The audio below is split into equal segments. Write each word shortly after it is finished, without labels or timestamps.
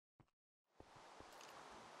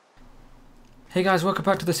Hey guys, welcome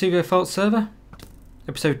back to the Suegofaults server,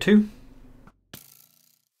 episode 2.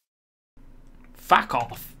 Fuck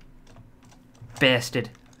off!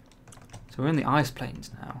 Bastard. So we're in the ice plains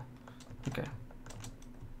now. Okay.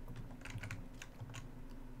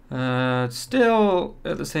 Still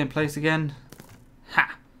at the same place again.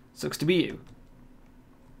 Ha! Sucks to be you.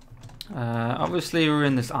 Obviously we're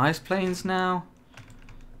in this ice plains now.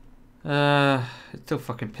 It's still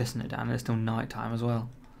fucking pissing it down, and it's still night time as well.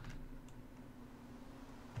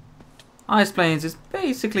 Ice plains is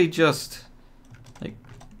basically just like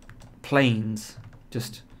plains,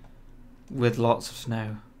 just with lots of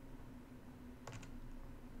snow.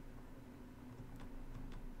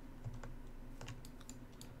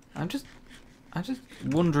 I'm just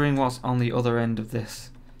wondering what's on the other end of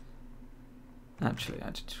this. Actually,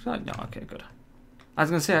 no, okay, good. I was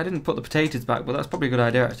gonna say I didn't put the potatoes back, but that's probably a good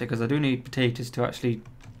idea actually, because I do need potatoes to actually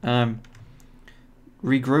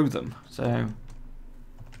regrow them. So.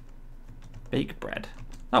 Bake bread.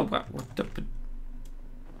 Oh, what the...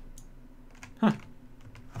 Huh.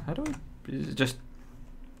 How do I... just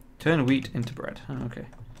turn wheat into bread? Oh, okay.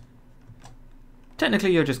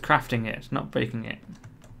 Technically, you're just crafting it, not baking it.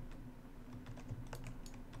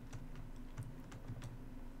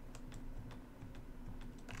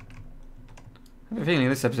 I have a feeling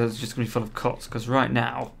this episode is just going to be full of cuts, because right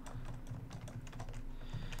now...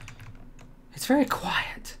 it's very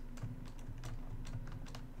quiet.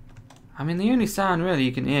 I mean, the only sound really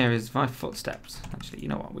you can hear is my footsteps. Actually, you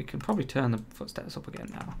know what? We can probably turn the footsteps up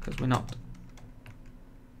again now, because we're not.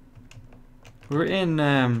 We're in,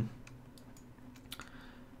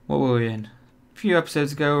 what were we in? A few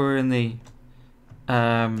episodes ago we were in the,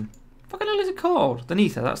 fucking hell is it called? The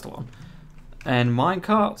Nether, that's the one. And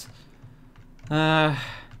minecart. And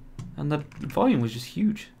the volume was just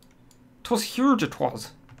huge. 'Twas huge, it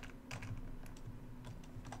was.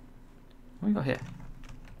 What we got here?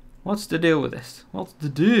 What's the deal with this? What's the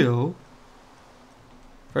deal?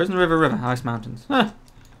 Frozen river, ice mountains. Huh.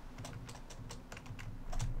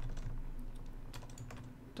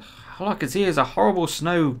 All I can see is a horrible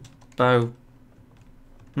snow bow.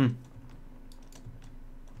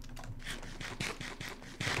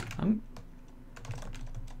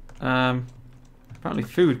 Apparently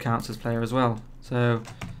food counts as player as well. So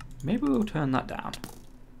maybe we'll turn that down.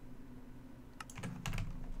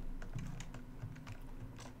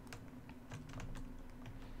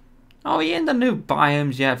 Oh, are you in the new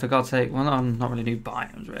biomes yet, for God's sake? Well, no, not really new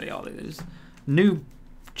biomes, really, are they? There's new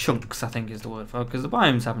chunks, I think is the word for it, because the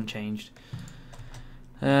biomes haven't changed.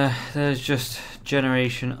 There's just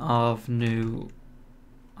generation of new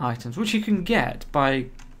items, which you can get by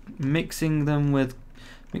mixing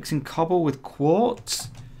cobble with quartz.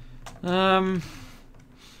 I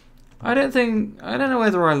don't know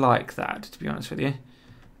whether I like that, to be honest with you.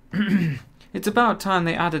 It's about time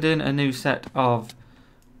they added in a new set of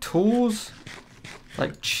tools,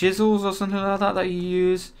 like chisels or something like that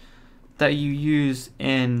you use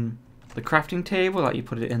in the crafting table. Like you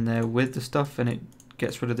put it in there with the stuff, and it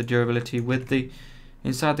gets rid of the durability with the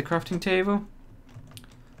inside the crafting table.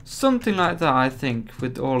 Something like that, I think,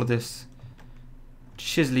 with all of this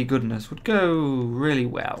chisely goodness would go really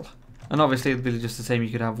well. And obviously it'd be just the same. You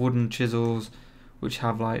could have wooden chisels, which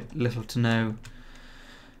have like little to no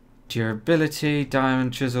durability,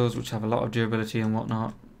 diamond chisels, which have a lot of durability and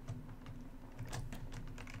whatnot.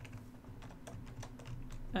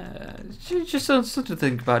 Just something to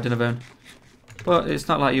think about, Dinnerbone. But it's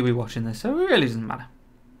not like you'll be watching this, so it really doesn't matter.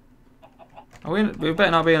 We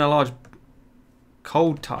better not be in a large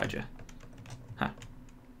cold tiger. Huh.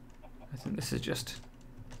 I think this is just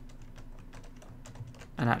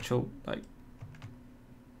an actual, like,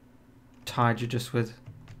 tiger just with...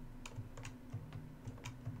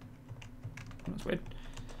 that's weird.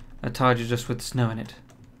 A tiger just with snow in it.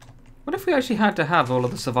 What if we actually had to have all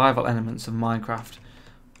of the survival elements of Minecraft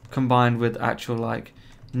combined with actual, like,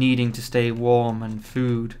 needing to stay warm and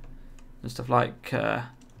food and stuff, like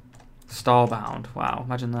Starbound? Wow,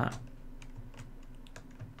 imagine that.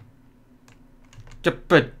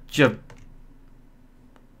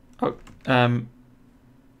 Oh,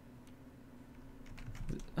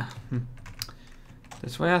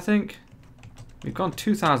 this way, I think. We've gone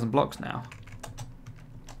 2,000 blocks now.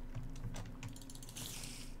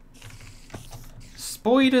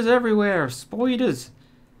 Spiders everywhere! Spiders!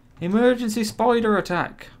 Emergency spider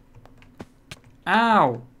attack!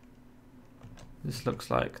 Ow! This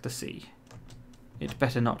looks like the sea. It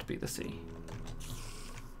better not be the sea.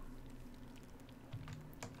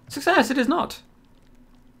 Success! It is not!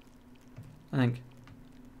 I think.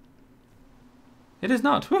 It is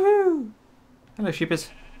not! Woohoo! Hello,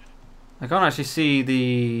 sheepers. I can't actually see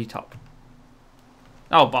the top.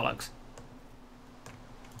 Oh, bollocks.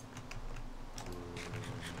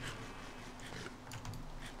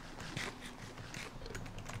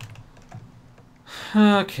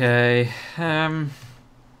 Okay. Right,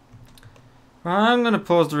 I'm going to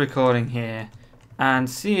pause the recording here and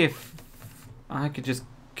see if I could just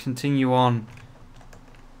continue on.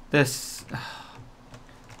 This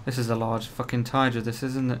is a large fucking tiger, this,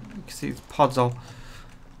 isn't it? You can see its pods all.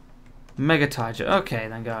 Mega tiger. Okay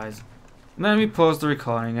then, guys. Let me pause the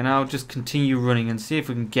recording and I'll just continue running and see if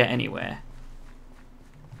we can get anywhere.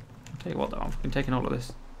 I'll tell you what though, I'm fucking taking all of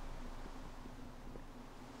this.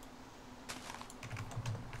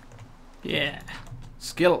 Yeah.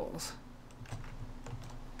 Skills.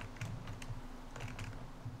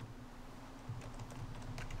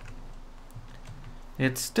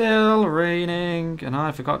 It's still raining, and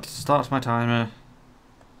I forgot to start my timer.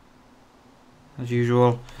 As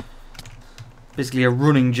usual. Basically a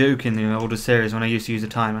running joke in the older series when I used to use a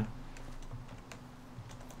timer.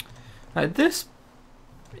 This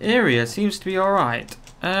area seems to be alright.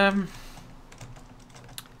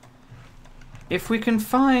 If we can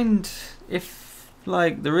find... If,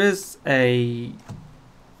 like, there is a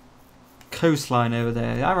coastline over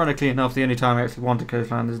there. Ironically enough, the only time I actually want a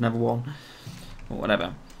coastline, there's never one. Or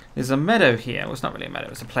whatever. There's a meadow here. Well, it's not really a meadow,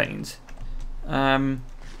 it's a plains.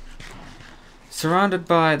 Surrounded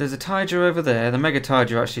by... There's a tiger over there. The mega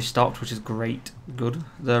tiger actually stopped, which is great. Good.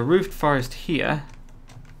 The roofed forest here.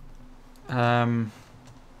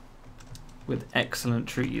 With excellent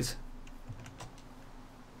trees.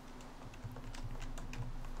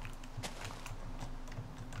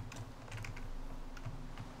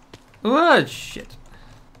 Oh, shit.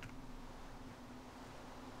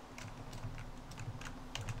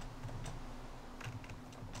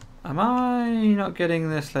 Am I not getting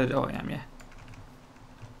this loaded? Oh, I am, yeah.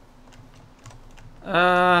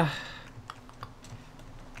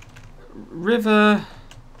 River.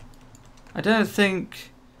 I don't think.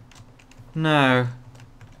 No.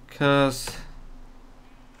 Because.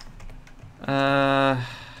 I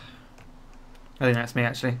think that's me,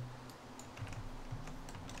 actually.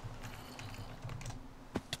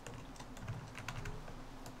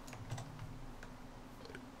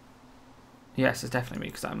 Yes, it's definitely me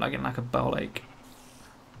because I'm lagging like a bowl ache.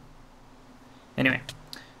 Anyway,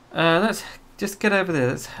 let's just get over there.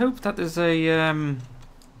 Let's hope that there's a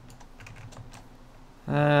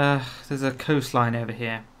coastline over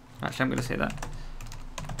here. Actually, I'm going to say that.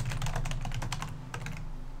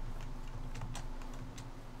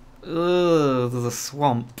 Ugh, there's a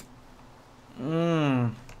swamp.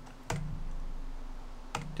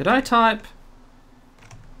 Did I type?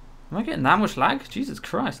 Am I getting that much lag? Jesus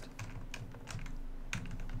Christ.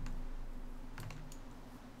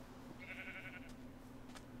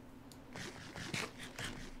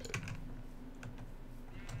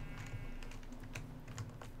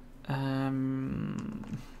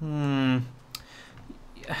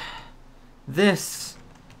 This.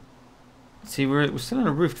 See, we're still in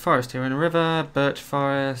a roofed forest here. We're in a river, birch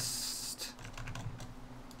forest.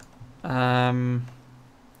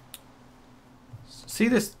 See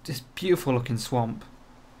this beautiful looking swamp.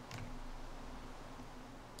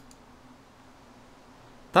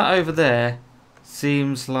 That over there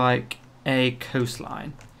seems like a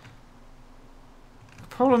coastline. The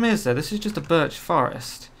problem is though, this is just a birch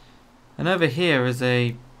forest. And over here is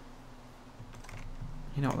a...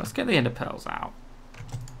 You know what, let's get the ender pearls out.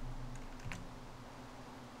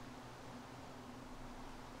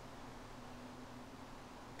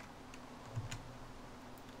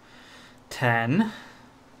 $10.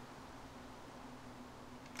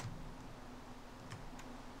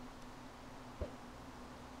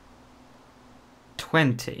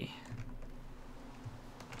 $20.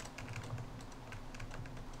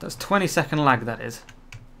 That's 20-second lag, that is.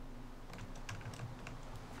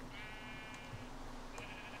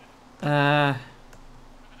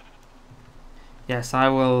 Yes, I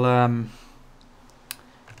will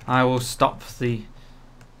stop the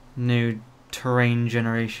new terrain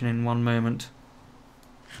generation in one moment.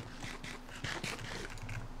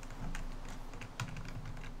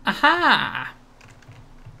 Aha!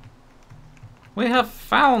 We have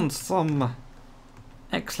found some...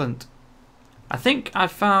 Excellent. I think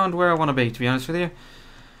I've found where I want to be, to be honest with you.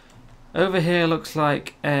 Over here looks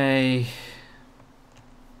like a...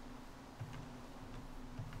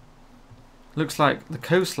 Looks like the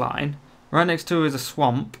coastline. Right next to it is a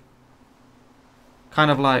swamp.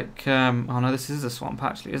 Kind of like... oh no, this is a swamp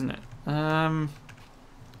actually, isn't it? You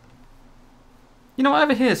know what,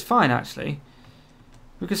 over here is fine actually.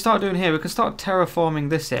 We can start doing here. We can start terraforming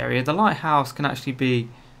this area. The lighthouse can actually be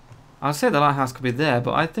I'll say the lighthouse could be there,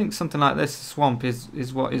 but I think something like this swamp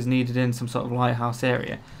is what is needed in some sort of lighthouse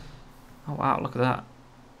area. Oh wow, look at that.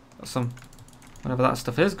 Got some, whatever that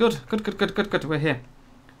stuff is. Good, good, good, good, good, good. We're here.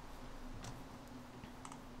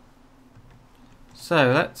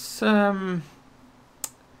 So let's some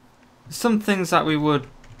things that we would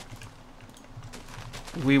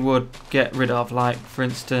get rid of, like for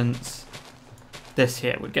instance this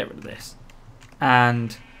here. We'd get rid of this,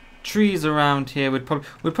 and trees around here we'd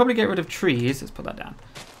probably get rid of trees. Let's put that down,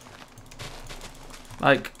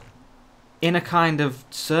 like in a kind of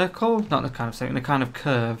circle, not in a kind of circle, in a kind of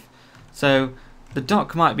curve. So the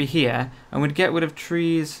dock might be here, and we'd get rid of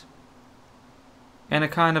trees in a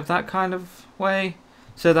kind of that kind of way,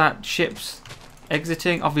 so that ships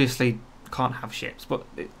exiting, obviously can't have ships, but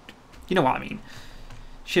you know what I mean.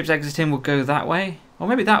 Ships exiting will go that way, or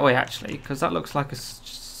maybe that way actually, because that looks like a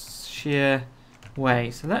sheer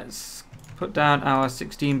way. So let's put down our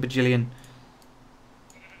 16 bajillion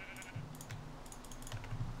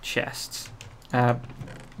chests.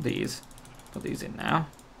 These. Put these in now.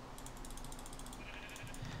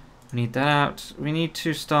 We need that out. We need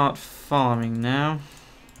to start farming now.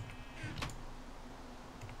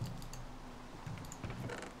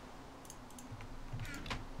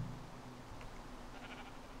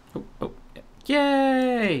 Oh, oh,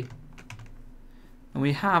 yay! And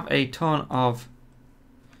we have a ton of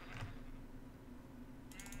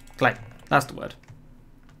clay. That's the word.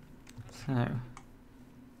 So,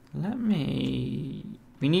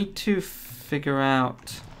 we need to figure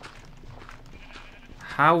out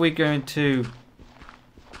how we're going to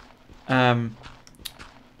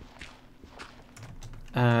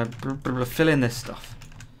fill in this stuff,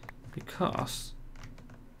 because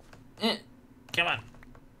come on.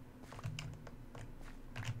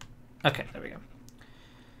 Okay, there we go.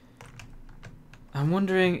 I'm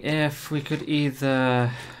wondering if we could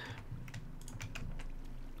either,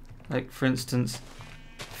 like for instance,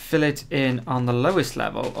 fill it in on the lowest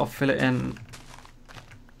level, or fill it in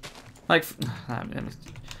like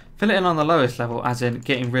fill it in on the lowest level, as in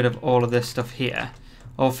getting rid of all of this stuff here,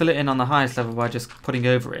 or fill it in on the highest level by just putting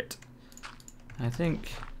over it. I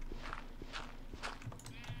think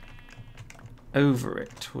over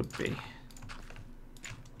it would be.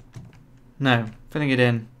 No, filling it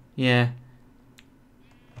in, yeah.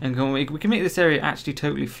 And we can make this area actually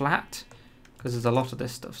totally flat, because there's a lot of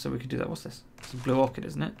this stuff, so we could do that. What's this? It's a blue orchid,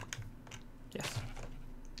 isn't it? Yes.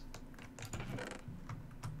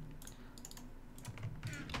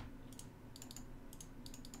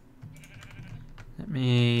 Let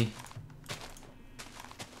me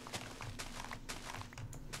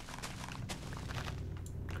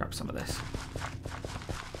grab some of this.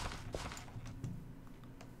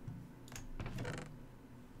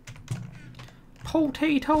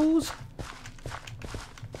 Potatoes!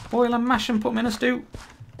 Boil and mash and put them in a stew.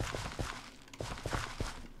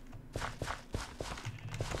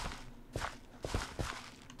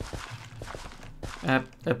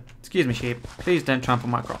 Excuse me, sheep. Please don't trample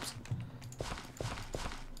my crops.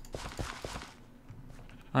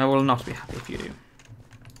 I will not be happy if you do.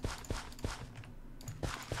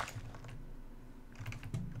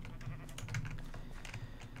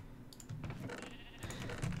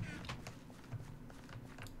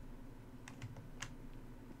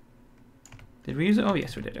 Did we use it? Oh,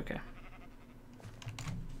 yes, we did. Okay.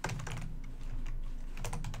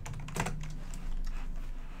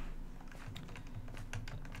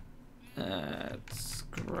 Let's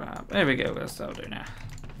grab. There we go. That's what I'll do now.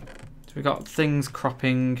 So we got things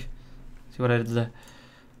cropping. See what I did there.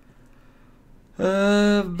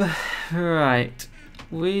 Right.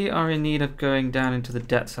 We are in need of going down into the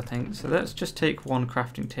depths, I think. So let's just take one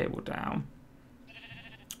crafting table down.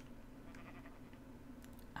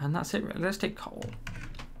 And that's it. Let's take coal.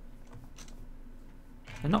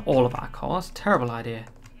 And not all of our coal. That's a terrible idea.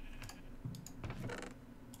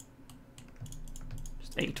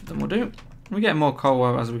 Just 8 of them will do. We get more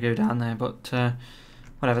coal as we go down there, but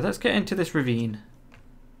whatever. Let's get into this ravine.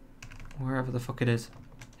 Wherever the fuck it is.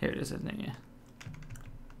 Here it is, isn't it? Yeah.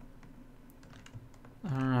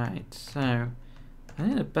 Alright, so I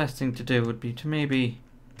think the best thing to do would be to maybe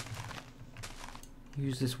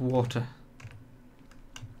use this water.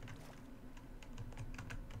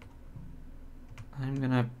 I'm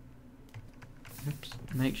gonna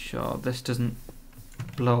make sure this doesn't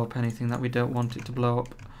blow up anything that we don't want it to blow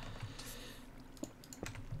up.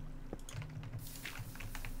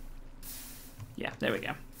 Yeah, there we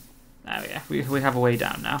go. There we go. We have a way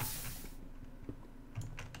down now.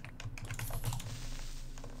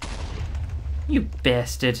 You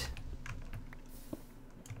bastard.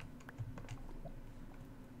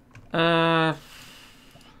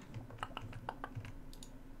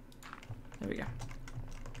 There we go.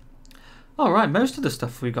 Alright, most of the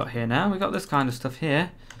stuff we got here now. We got this kind of stuff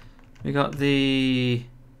here. We got the...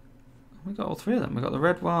 We got all three of them. We got the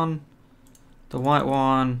red one, the white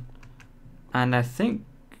one, and I think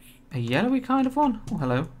a yellowy kind of one. Oh,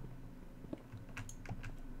 hello.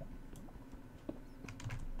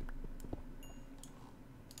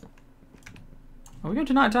 Are we going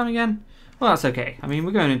to nighttime again? Well, that's okay. I mean,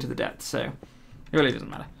 we're going into the depths, so it really doesn't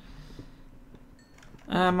matter.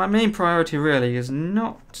 My main priority really is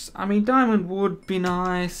not... I mean, diamond would be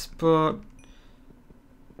nice, but...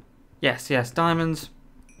 Yes, diamonds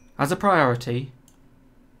as a priority.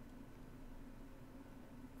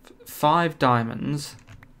 5 diamonds.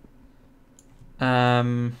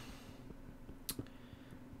 5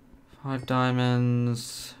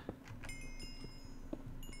 diamonds.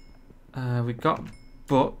 We got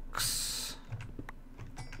books.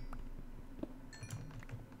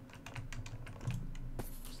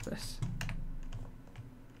 What's this?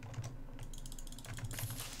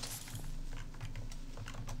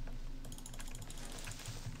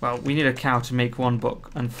 Well, we need a cow to make 1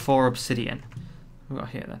 book and 4 obsidian. What we got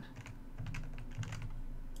here then?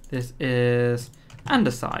 This is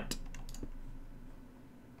andesite.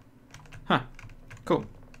 Huh. Cool.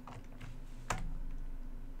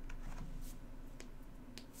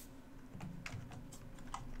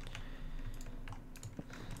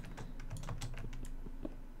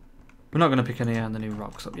 We're not going to pick any of the new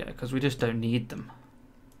rocks up yet because we just don't need them.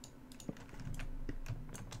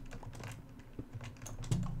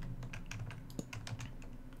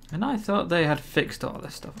 And I thought they had fixed all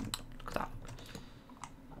this stuff. Look at that.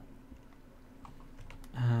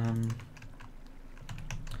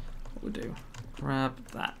 What we'll do, grab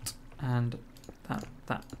that and that,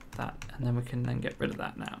 and then we can then get rid of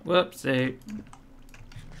that now. Whoopsie.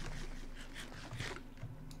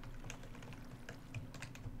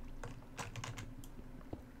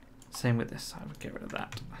 Same with this side, we'll get rid of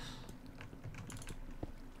that.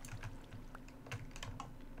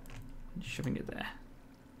 Shoving it there.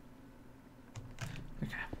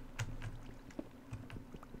 Okay.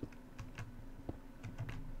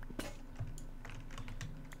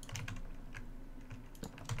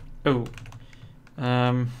 Oh.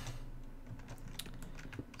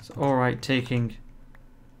 It's alright taking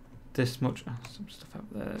this much. Oh, some stuff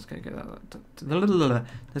over there. Let's go get that.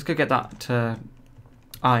 Let's go get that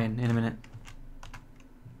iron in a minute.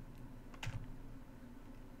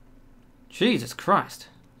 Jesus Christ.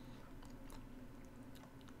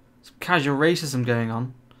 Some casual racism going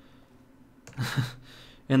on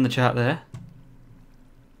in the chat there.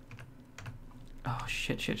 Oh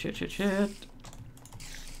shit.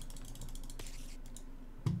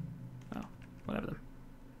 Oh, whatever then.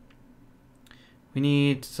 We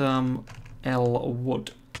need some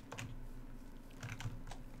wood.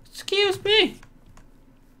 Excuse me,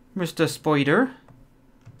 Mr. Spider.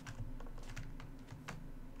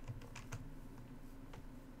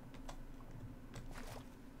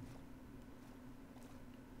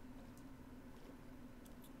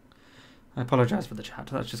 I apologise for the chat.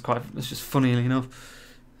 That's just funny enough.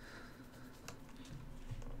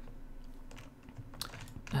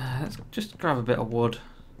 Let's just grab a bit of wood.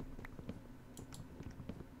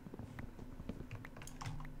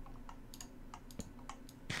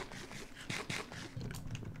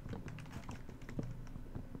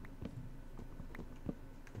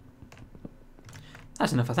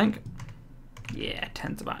 That's enough, I think. Yeah,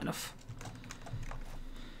 10's about enough.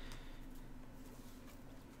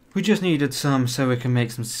 We just needed some so we can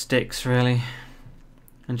make some sticks, really.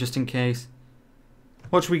 And just in case.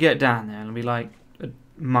 What should we get down there? It'll be like a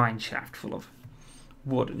mine shaft full of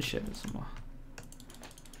wood and shit or somewhere.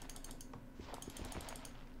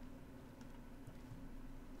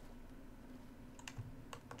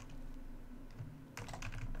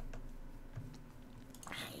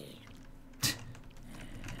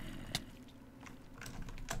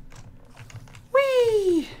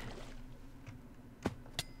 Whee!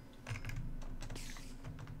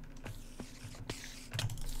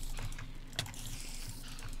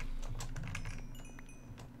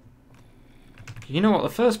 You know what? The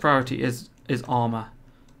first priority is armor.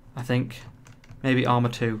 I think maybe armor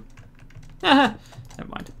 2. Never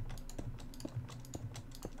mind.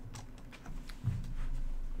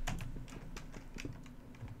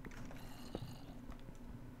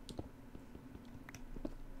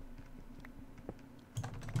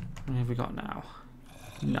 What have we got now?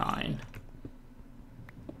 9.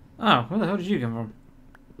 Oh, where the hell did you come from?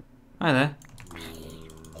 Hi there.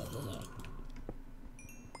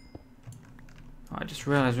 I just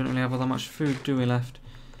realised we don't really have all that much food, do we, left?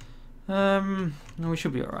 No, we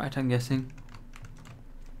should be alright, I'm guessing.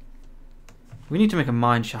 We need to make a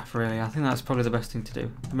mine shaft, really. I think that's probably the best thing to do.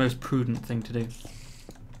 The most prudent thing to do.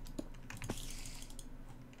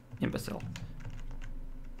 Imbecile.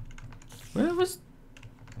 Where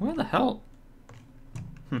the hell?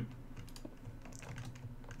 Where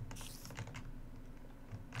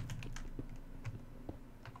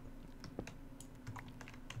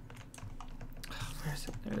is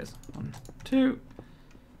it? There it is. 1, 2.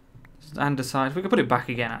 This is andesite. We could put it back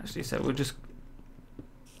again, actually, so we'll just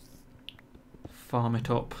farm it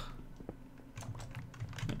up.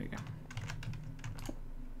 There we go.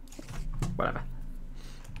 Whatever.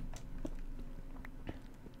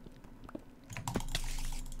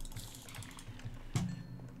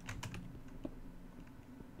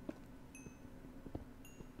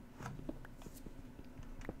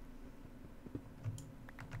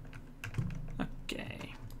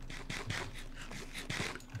 Okay.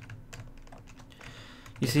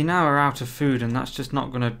 You see, now we're out of food, and that's just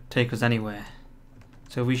not going to take us anywhere.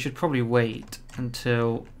 So we should probably wait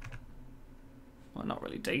until, well, not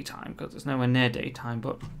really daytime, because it's nowhere near daytime,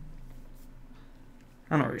 but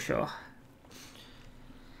I'm not really sure.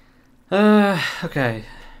 Okay,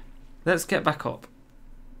 let's get back up.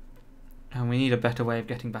 And we need a better way of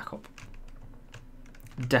getting back up.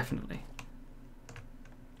 Definitely.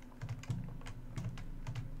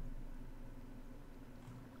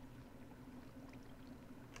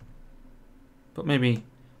 But maybe...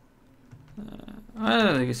 I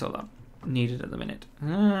don't think it's all that needed at the minute.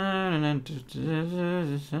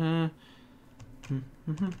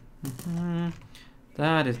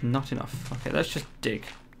 That is not enough. Okay, let's just dig.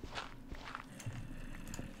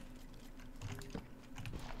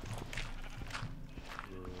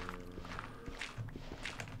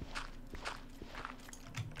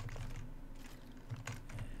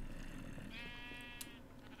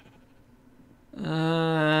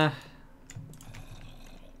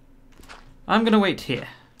 I'm gonna wait here.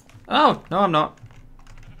 Oh, no I'm not.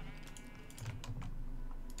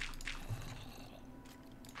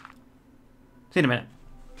 See you in a minute.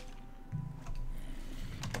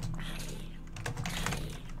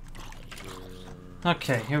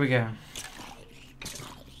 Okay, here we go.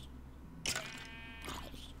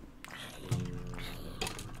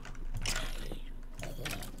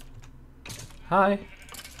 Hi.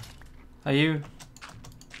 Are you?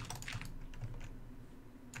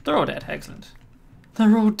 They're all dead. Excellent.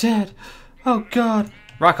 They're all dead. Oh god.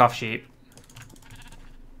 Rock off, sheep.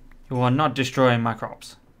 You are not destroying my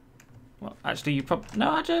crops. Well, actually, you probably...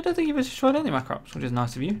 No, actually, I don't think you've destroyed any of my crops, which is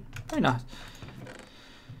nice of you. Very nice.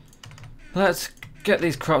 Let's get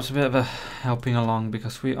these crops a bit of a helping along,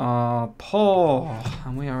 because we are poor,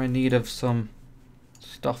 and we are in need of some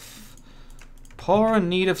stuff. Poor in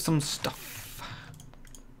need of some stuff.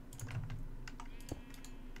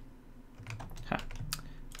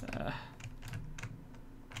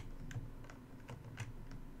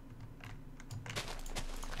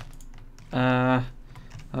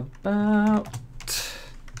 About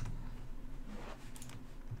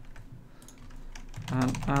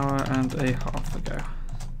an hour and a half ago.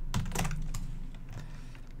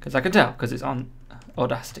 Because I can tell, because it's on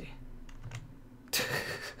Audacity.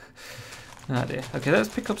 Oh dear. Okay, let's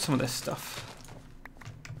pick up some of this stuff.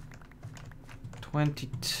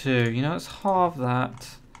 22. You know, let's halve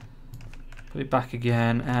that. Put it back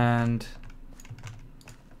again, and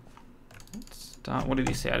let's start. What did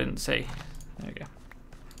he say? I didn't see. There we go.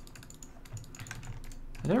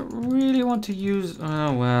 I don't really want to use...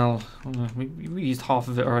 Oh, well, we used half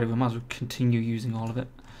of it already. We might as well continue using all of it.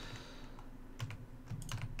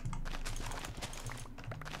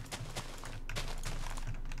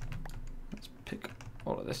 Let's pick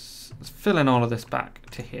all of this. Let's fill in all of this back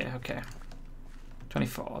to here. Okay.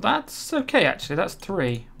 24. That's okay, actually. That's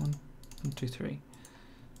 3. 1, 2, 3.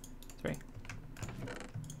 3.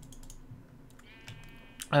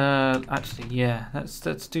 Actually, yeah.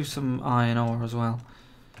 Let's do some iron ore as well.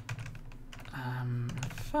 In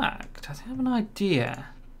fact, I have an idea.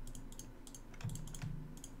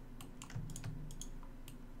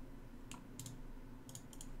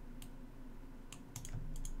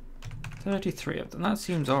 $33 of them. That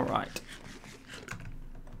seems all right.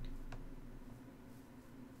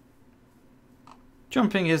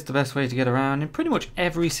 Jumping is the best way to get around in pretty much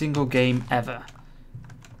every single game ever.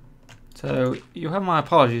 So you have my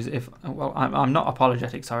apologies if, well, I'm not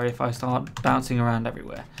apologetic, sorry, if I start bouncing around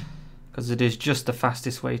everywhere, because it is just the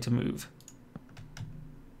fastest way to move.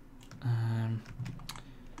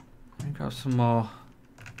 Let me grab some more.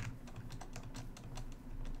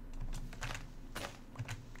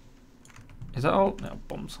 Is that all? No,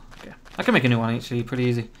 bombs. Okay, I can make a new one actually, pretty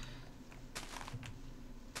easy.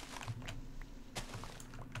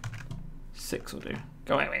 6 will do.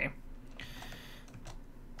 Go away.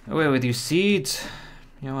 Away with you, seeds.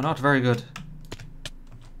 You are not very good.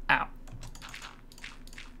 Ow.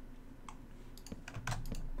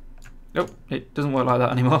 Nope, it doesn't work like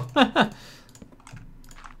that anymore.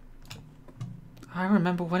 I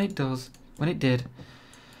remember when it does. When it did.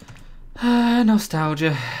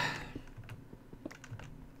 Nostalgia.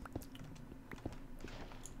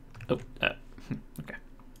 Oh, okay.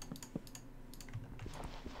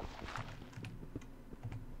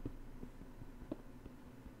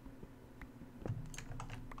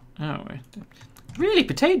 Oh, really,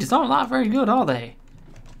 potatoes aren't that very good, are they?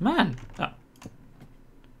 Man. Oh.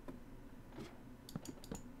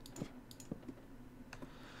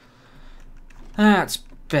 That's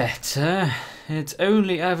better. It's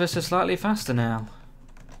only ever so slightly faster now.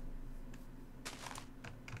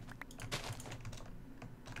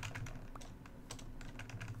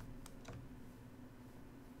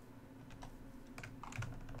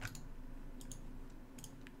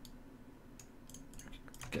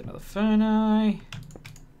 Get another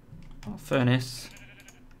furnace.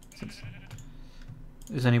 Since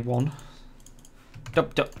there's only one.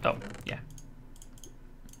 Yeah.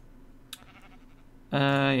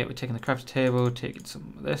 Yeah, we're taking the crafting table, taking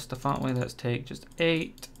some of this stuff, aren't we? Let's take just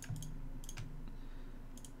 8.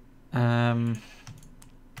 I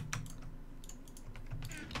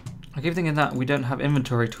keep thinking that we don't have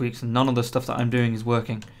inventory tweaks and none of the stuff that I'm doing is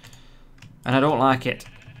working. And I don't like it.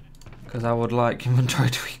 Because I would like inventory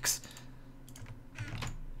tweaks.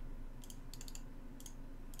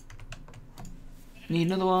 Need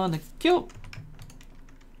another one. Yo!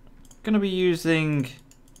 Gonna be using...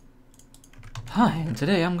 Hi, and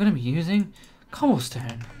today I'm gonna be using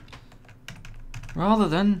cobblestone. Rather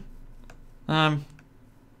than... iron.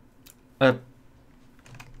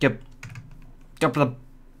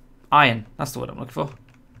 That's the word I'm looking for.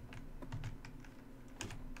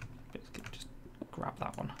 Just grab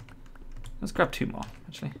that one. Let's grab 2 more,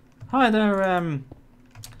 actually. Hi there,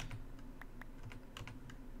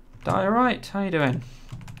 Diorite, how you doing?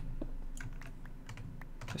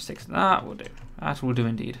 Just 6 of that will do. That will do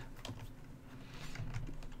indeed.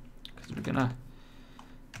 Because we're gonna...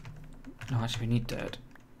 No, actually we need dirt.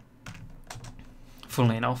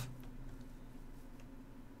 Funnily enough.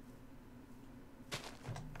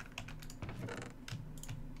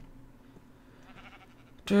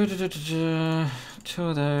 Two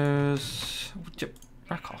of those.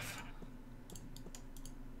 Back off.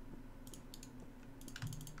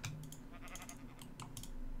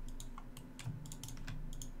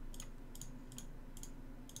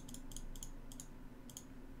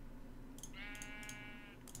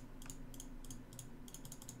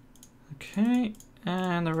 Okay,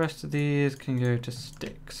 and the rest of these can go to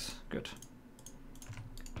sticks. Good.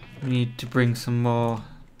 We need to bring some more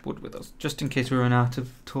wood with us, just in case we run out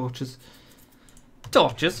of torches.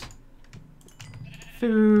 Torches!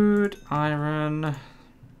 Food, iron.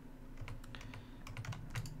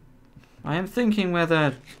 I am thinking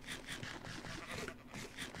whether...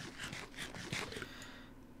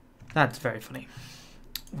 That's very funny.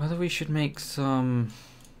 Whether we should make some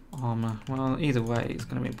armor. Well, either way, it's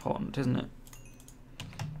going to be important, isn't it?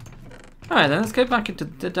 Alright then, let's go back into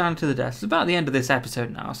down to the desk. It's about the end of this episode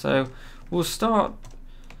now, so we'll start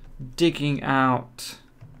digging out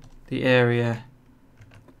the area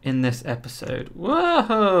in this episode.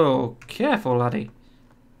 Whoa! Careful, laddie.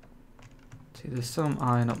 See, there's some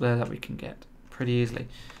iron up there that we can get pretty easily.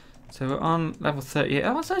 So we're on level 38.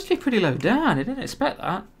 Oh, that's actually pretty low down. I didn't expect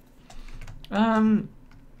that.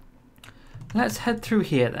 Let's head through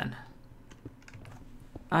here then.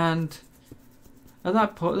 And at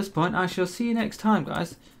this point, I shall see you next time,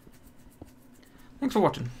 guys. Thanks for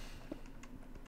watching.